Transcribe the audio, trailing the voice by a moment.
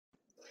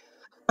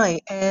Hi,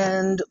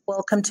 and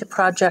welcome to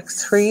Project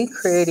 3,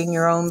 creating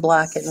your own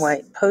black and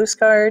white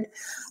postcard.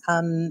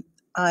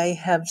 I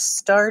have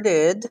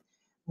started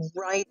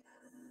writing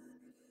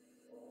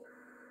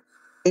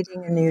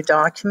a new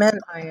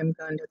document. I am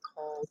going to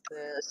call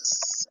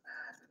this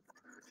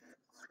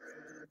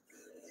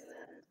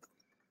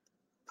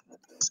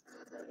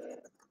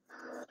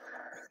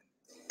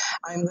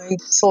I'm going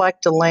to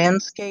select a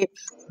landscape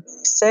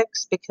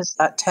 6 because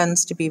that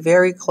tends to be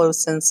very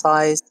close in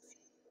size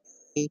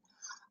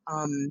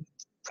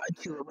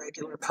to a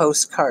regular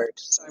postcard.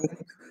 So I'm going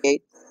to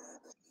create.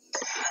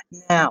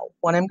 Now,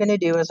 what I'm going to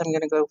do is I'm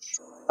going to go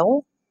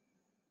File,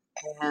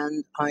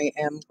 and I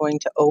am going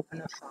to open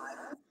a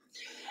file.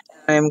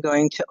 I'm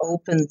going to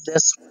open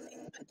this one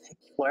in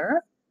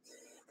particular.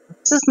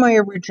 This is my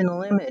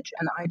original image,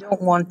 and I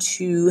don't want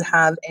to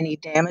have any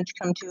damage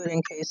come to it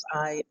in case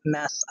I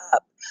mess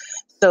up.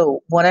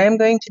 So what I'm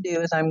going to do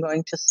is I'm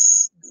going to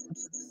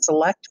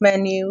select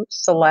menu,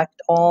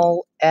 select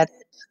all, edit,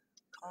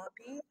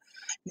 copy.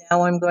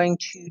 Now I'm going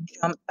to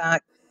jump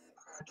back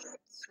to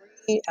Project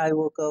 3. I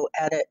will go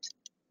edit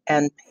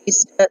and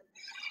paste it,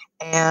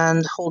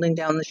 and holding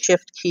down the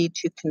Shift key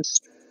to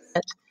constrain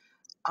it,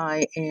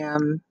 I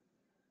am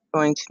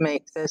going to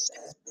make this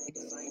as big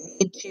as I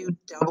need to,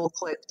 double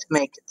click to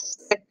make it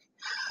stick.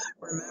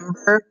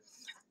 Remember,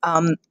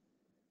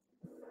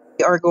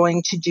 we are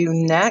going to do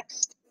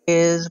next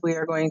is we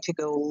are going to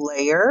go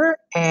layer,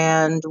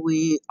 and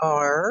we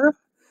are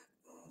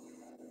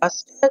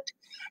adjust it.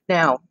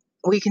 Now,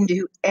 we can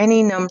do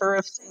any number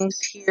of things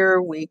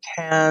here. We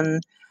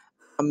can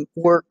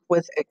work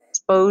with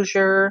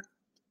exposure,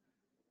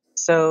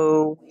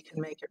 so we can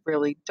make it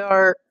really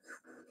dark,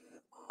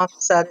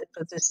 offset it,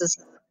 but this is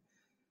not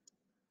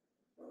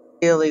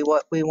really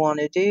what we want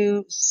to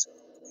do. So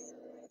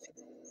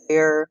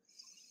layer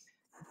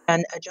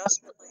and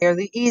adjustment layer.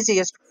 The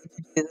easiest way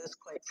to do this,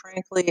 quite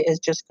frankly, is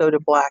just go to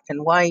black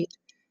and white.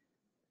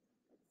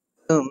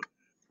 Boom.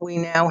 We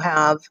now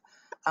have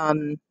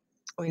a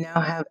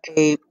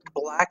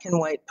black and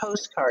white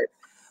postcard.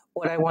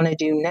 What I want to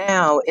do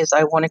now is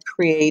I want to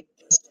create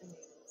just a new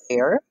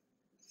layer,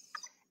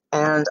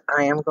 and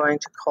I am going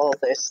to call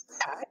this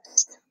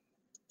text,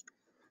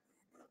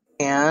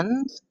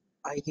 and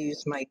I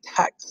use my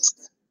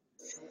text.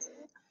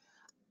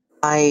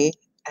 I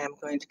am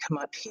going to come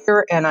up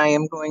here, and I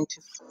am going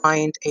to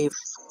find a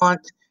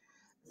font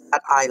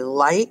that I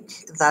like,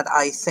 that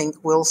I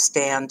think will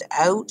stand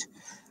out,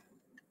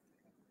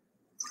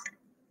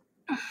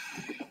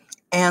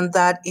 and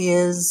that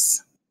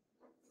is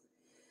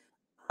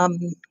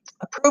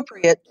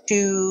appropriate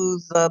to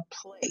the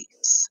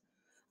place.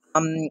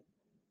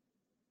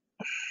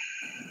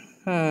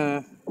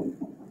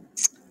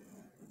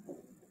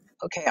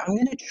 Okay, I'm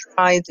going to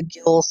try the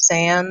Gill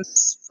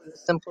Sands for the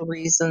simple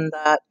reason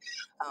that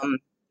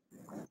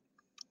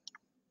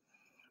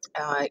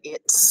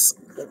it's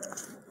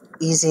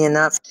easy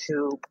enough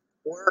to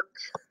work.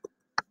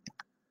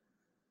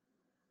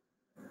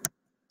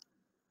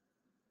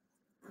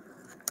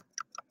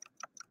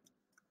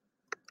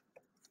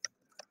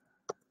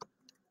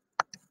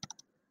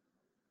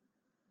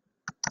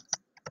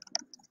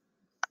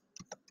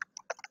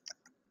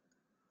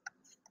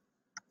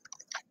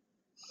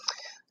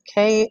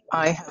 Okay,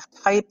 I have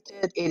typed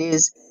it. It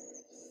is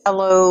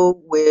yellow,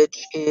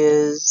 which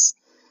is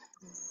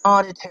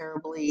not a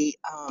terribly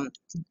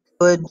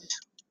good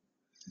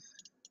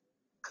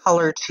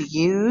color to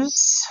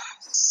use.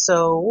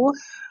 So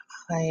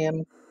I am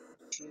going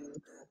to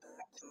go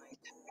back to my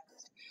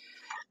text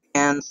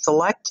and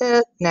select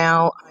it.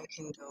 Now I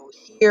can go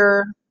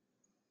here.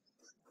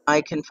 I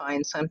can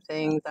find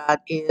something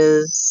that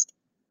is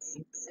a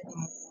bit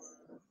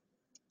more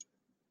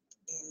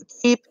in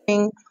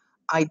keeping.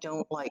 I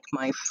don't like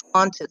my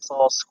font. It's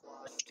all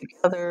squashed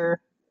together.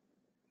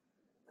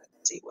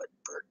 Let's see what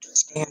Birch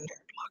Standard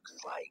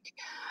looks like.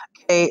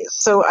 Okay,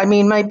 so I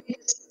mean, my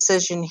biggest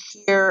decision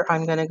here,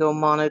 I'm going to go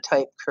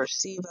monotype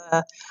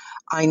cursiva.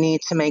 I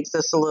need to make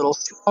this a little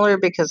smaller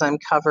because I'm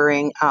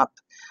covering up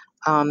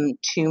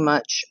too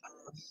much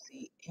of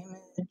the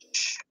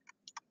image.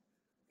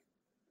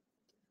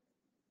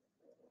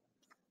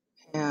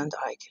 And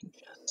I can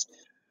just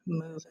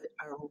move it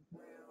around.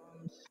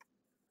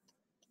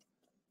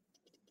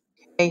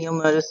 Okay,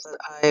 you'll notice that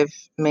I've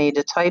made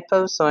a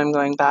typo, so I'm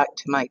going back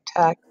to my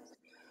text.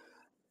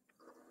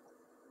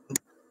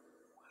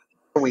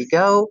 There we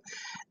go.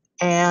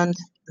 And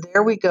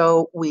there we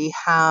go. We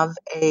have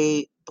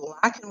a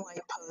black and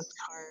white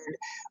postcard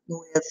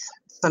with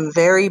some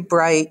very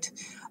bright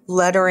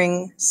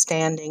lettering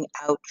standing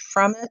out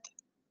from it.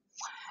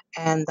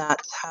 And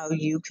that's how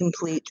you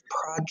complete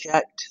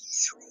Project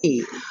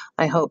 3.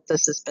 I hope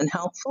this has been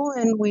helpful,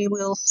 and we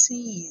will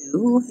see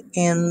you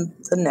in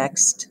the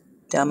next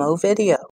demo video.